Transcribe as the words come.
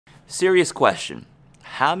Serious question.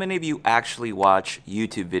 How many of you actually watch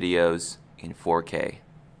YouTube videos in 4K?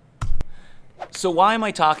 So why am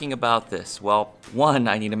I talking about this? Well, one,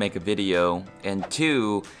 I need to make a video, and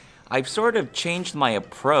two, I've sort of changed my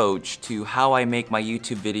approach to how I make my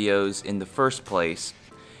YouTube videos in the first place.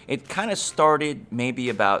 It kind of started maybe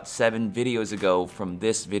about 7 videos ago from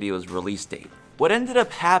this video's release date. What ended up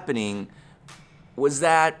happening was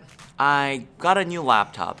that I got a new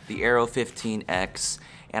laptop, the Aero 15X,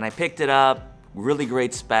 and I picked it up. Really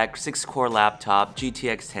great spec, 6-core laptop,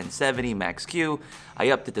 GTX 1070 Max-Q. I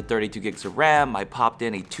upped it to 32 gigs of RAM. I popped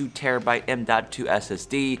in a 2TB M.2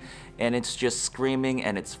 SSD, and it's just screaming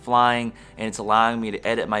and it's flying and it's allowing me to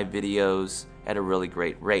edit my videos at a really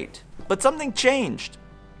great rate. But something changed.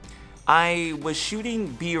 I was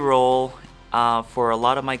shooting B-roll for a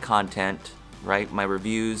lot of my content, right, my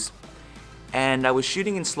reviews, and I was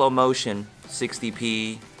shooting in slow motion,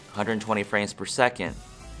 60p, 120 frames per second.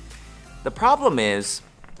 The problem is,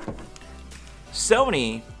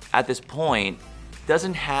 Sony, at this point,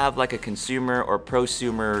 doesn't have like a consumer or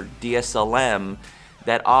prosumer DSLM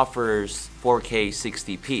that offers 4K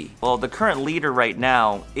 60p. Well, the current leader right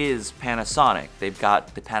now is Panasonic. They've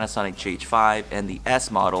got the Panasonic GH5 and the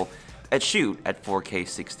S model that shoot at 4K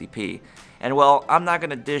 60p. And well, I'm not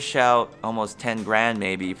gonna dish out almost 10 grand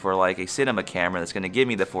maybe for like a cinema camera that's gonna give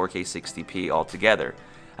me the 4K 60p altogether.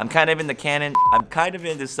 I'm kind of in the Canon, I'm kind of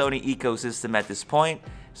in the Sony ecosystem at this point,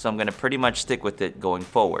 so I'm gonna pretty much stick with it going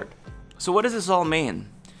forward. So what does this all mean?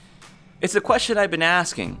 It's a question I've been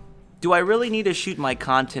asking. Do I really need to shoot my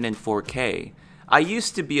content in 4K? I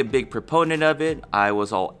used to be a big proponent of it. I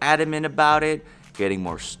was all adamant about it, getting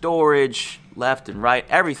more storage, left and right,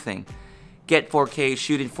 everything. Get 4K,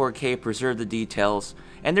 shoot in 4K, preserve the details,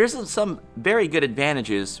 and there's some very good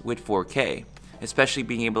advantages with 4K. Especially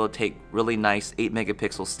being able to take really nice 8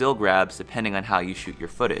 megapixel still grabs depending on how you shoot your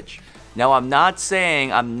footage. Now, I'm not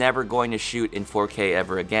saying I'm never going to shoot in 4K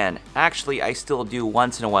ever again. Actually, I still do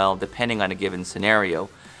once in a while depending on a given scenario.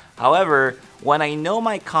 However, when I know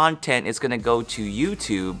my content is going to go to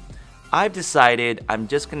YouTube, I've decided I'm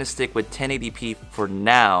just going to stick with 1080p for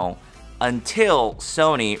now until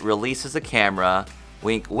Sony releases a camera,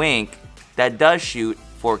 wink wink, that does shoot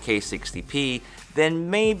 4K 60p, then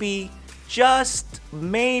maybe, just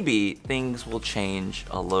maybe, things will change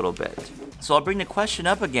a little bit. So I'll bring the question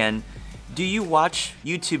up again, do you watch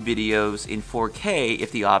YouTube videos in 4K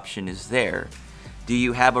if the option is there? Do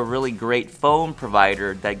you have a really great phone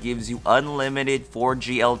provider that gives you unlimited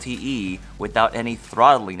 4G LTE without any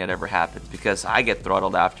throttling that ever happens? Because I get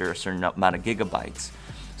throttled after a certain amount of gigabytes.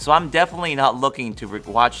 So I'm definitely not looking to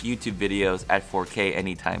watch YouTube videos at 4K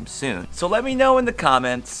anytime soon. So let me know in the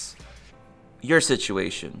comments your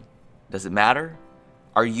situation. Does it matter?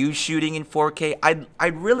 Are you shooting in 4K?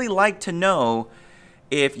 I'd really like to know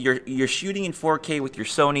if you're shooting in 4K with your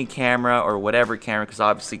Sony camera or whatever camera, because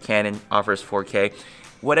obviously Canon offers 4K.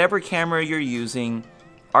 Whatever camera you're using,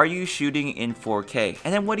 are you shooting in 4K?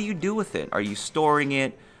 And then what do you do with it? Are you storing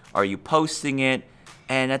it? Are you posting it?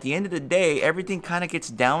 And at the end of the day, everything kind of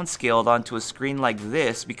gets downscaled onto a screen like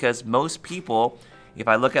this because most people, if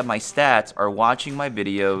I look at my stats, are watching my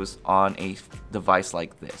videos on a device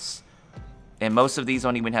like this. And most of these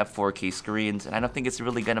don't even have 4K screens, and I don't think it's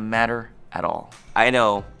really gonna matter at all. I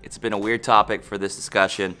know, it's been a weird topic for this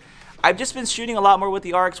discussion. I've just been shooting a lot more with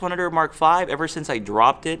the RX 100 Mark V ever since I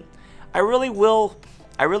dropped it. I really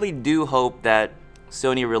do hope that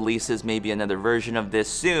Sony releases maybe another version of this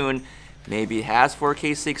soon. Maybe it has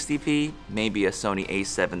 4K 60p, maybe a Sony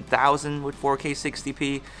a7000 with 4K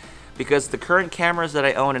 60p, because the current cameras that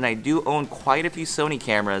I own, and I do own quite a few Sony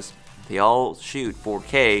cameras, they all shoot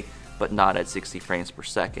 4K, but not at 60 frames per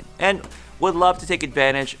second. And would love to take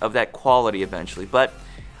advantage of that quality eventually, but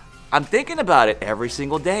I'm thinking about it every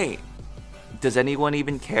single day. Does anyone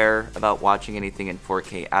even care about watching anything in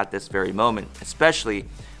 4K at this very moment, especially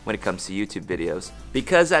when it comes to YouTube videos?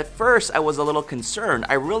 Because at first I was a little concerned.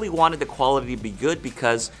 I really wanted the quality to be good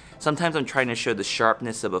because sometimes I'm trying to show the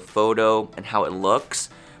sharpness of a photo and how it looks,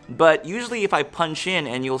 but usually if I punch in,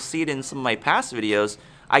 and you'll see it in some of my past videos,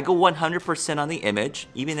 I go 100% on the image,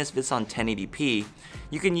 even if it's on 1080p.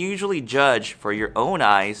 You can usually judge for your own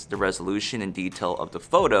eyes the resolution and detail of the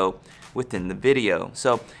photo within the video.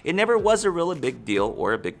 So it never was a really big deal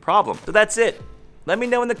or a big problem. So that's it. Let me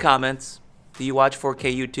know in the comments. Do you watch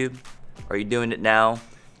 4K YouTube? Are you doing it now?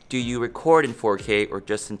 Do you record in 4K or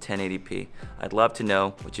just in 1080p? I'd love to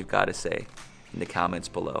know what you've got to say in the comments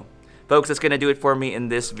below. Folks, that's gonna do it for me in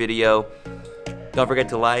this video. Don't forget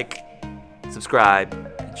to like, subscribe,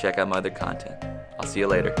 and check out my other content. I'll see you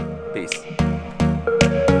later. Peace.